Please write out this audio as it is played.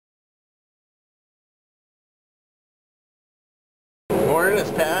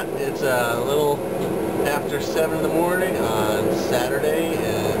it's Pat. It's a little after 7 in the morning on Saturday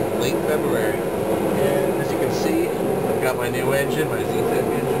in late February. And as you can see, I've got my new engine, my Zetec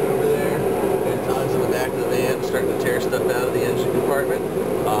engine over there. And Todd's in the back of the van starting to tear stuff out of the engine compartment.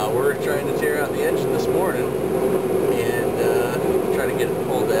 We're trying to tear out the engine this morning and try to get it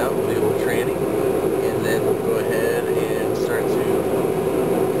pulled out with the old tranny. And then we'll go ahead and start to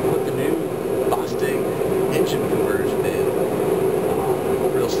put the new Bostig engine conversion in.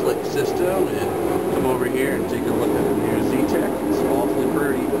 Real slick system, and come over here and take a look at the new Zetec. It's awfully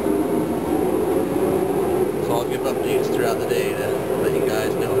pretty. So I'll give updates throughout the day to let you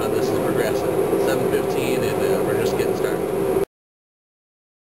guys know how this is progressing. 7:15 and we're just getting started.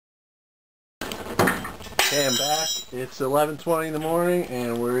 Okay, I'm back. It's 11:20 in the morning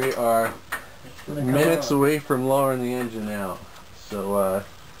and we are minutes away from lowering the engine out. So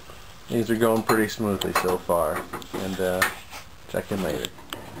things are going pretty smoothly so far, and check in later.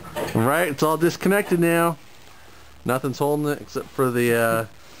 Alright, it's all disconnected now. Nothing's holding it except for the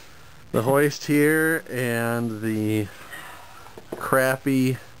hoist here and the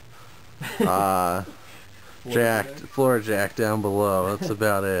crappy floor jack down below. That's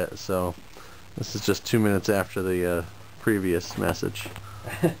about it. So this is just 2 minutes after the previous message.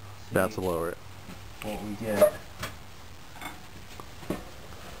 About to lower it. What we get.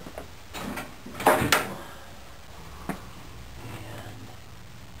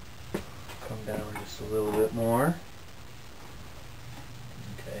 Come down just a little bit more.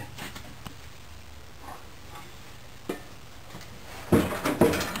 Okay.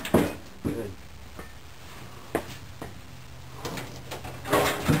 Good.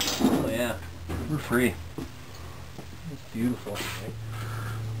 Oh yeah, we're free. It's beautiful.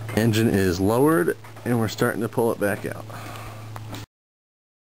 Engine is lowered and we're starting to pull it back out.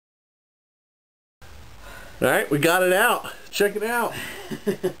 Alright, we got it out. Check it out.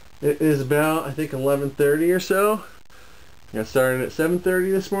 It is about, I think, 11:30 or so. Got started at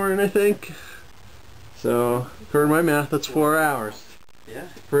 7:30 this morning, I think. So, according to my math, that's 4 hours. Yeah.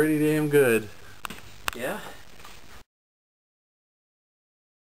 Pretty damn good. Yeah.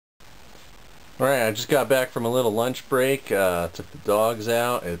 Alright, I just got back from a little lunch break. Took the dogs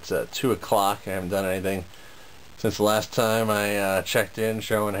out. It's 2 o'clock. I haven't done anything since the last time I checked in,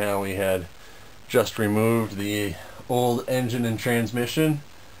 showing how we had just removed the old engine and transmission.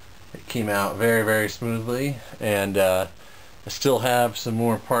 It came out very, very smoothly, and I still have some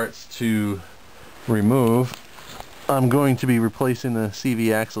more parts to remove. I'm going to be replacing the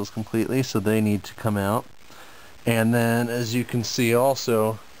CV axles completely, so they need to come out. And then, as you can see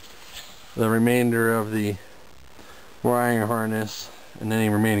also, the remainder of the wiring harness and any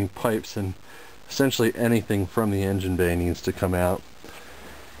remaining pipes and essentially anything from the engine bay needs to come out.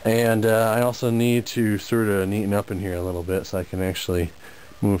 And I also need to sort of neaten up in here a little bit so I can actually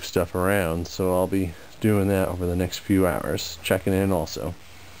move stuff around. So I'll be doing that over the next few hours, checking in also.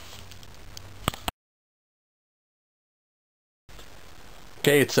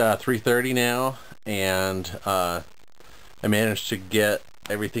 Okay, it's 3:30 now, and I managed to get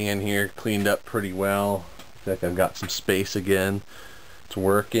everything in here cleaned up pretty well. I feel like I've got some space again to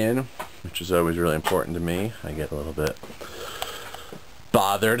work in, which is always really important to me. I get a little bit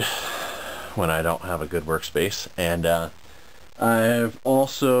bothered when I don't have a good workspace. And I've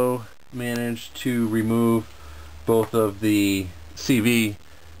also managed to remove both of the CV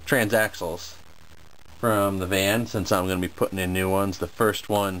transaxles from the van, since I'm going to be putting in new ones. The first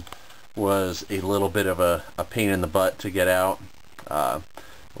one was a little bit of a pain in the butt to get out.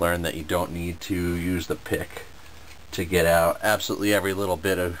 Learn that you don't need to use the pick to get out absolutely every little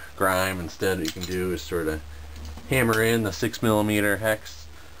bit of grime. Instead, what you can do is sort of hammer in the 6mm hex,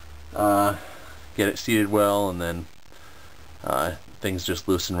 get it seated well, and then things just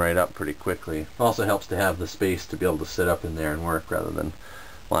loosen right up pretty quickly. Also helps to have the space to be able to sit up in there and work rather than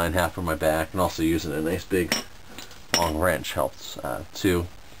lying half on my back, and also using a nice big long wrench helps too.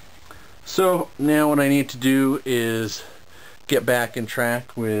 So now what I need to do is get back in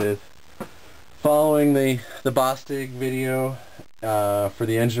track with following the Bostig video for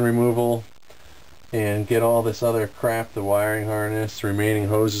the engine removal, and get all this other crap, the wiring harness, remaining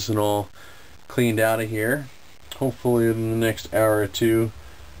hoses and all, cleaned out of here. Hopefully in the next hour or two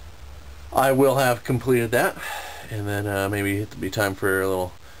I will have completed that, and then maybe it'll be time for a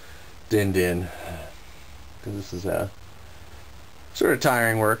little din-din, because this is sort of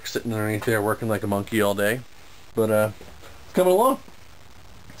tiring work, sitting underneath there working like a monkey all day, but it's coming along.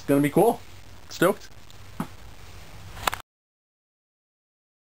 It's gonna be cool. Stoked.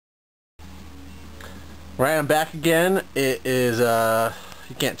 Right, I'm back again. It is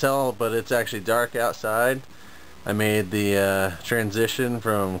you can't tell, but it's actually dark outside. I made the transition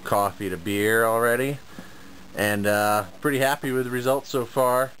from coffee to beer already, and pretty happy with the results so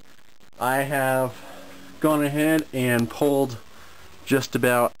far. I have gone ahead and pulled just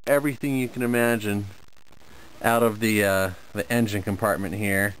about everything you can imagine out of the engine compartment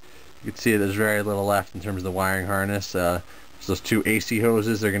here. You can see there's very little left in terms of the wiring harness. So those two AC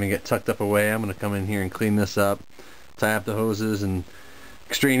hoses, they're going to get tucked up away. I'm going to come in here and clean this up, tie up the hoses and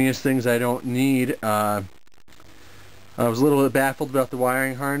extraneous things I don't need. I was a little bit baffled about the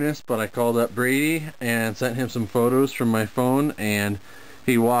wiring harness, but I called up Brady and sent him some photos from my phone, and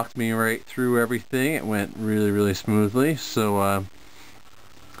he walked me right through everything. It went really smoothly. So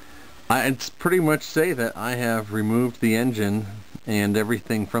I'd pretty much say that I have removed the engine and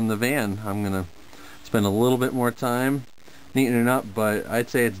everything from the van. I'm going to spend a little bit more time neatening it up, but I'd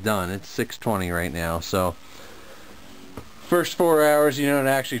say it's done. It's 6:20 right now, so first 4 hours, you know, to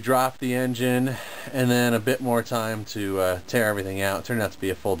actually drop the engine, and then a bit more time to tear everything out. It turned out to be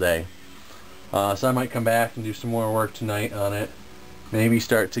a full day. So I might come back and do some more work tonight on it. Maybe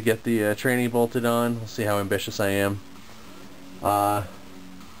start to get the tranny bolted on. We'll see how ambitious I am.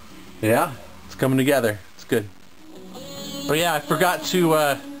 Yeah, it's coming together. It's good. But yeah, I forgot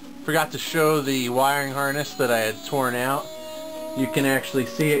to show the wiring harness that I had torn out. You can actually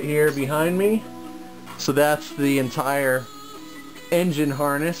see it here behind me. So that's the entire engine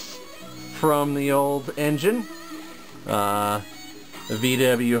harness from the old engine, the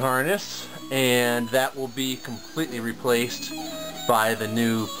VW harness, and that will be completely replaced by the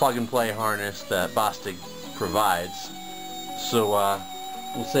new plug-and-play harness that Bostig provides. So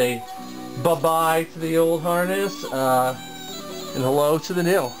we'll say bye-bye to the old harness and hello to the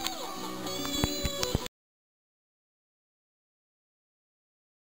new.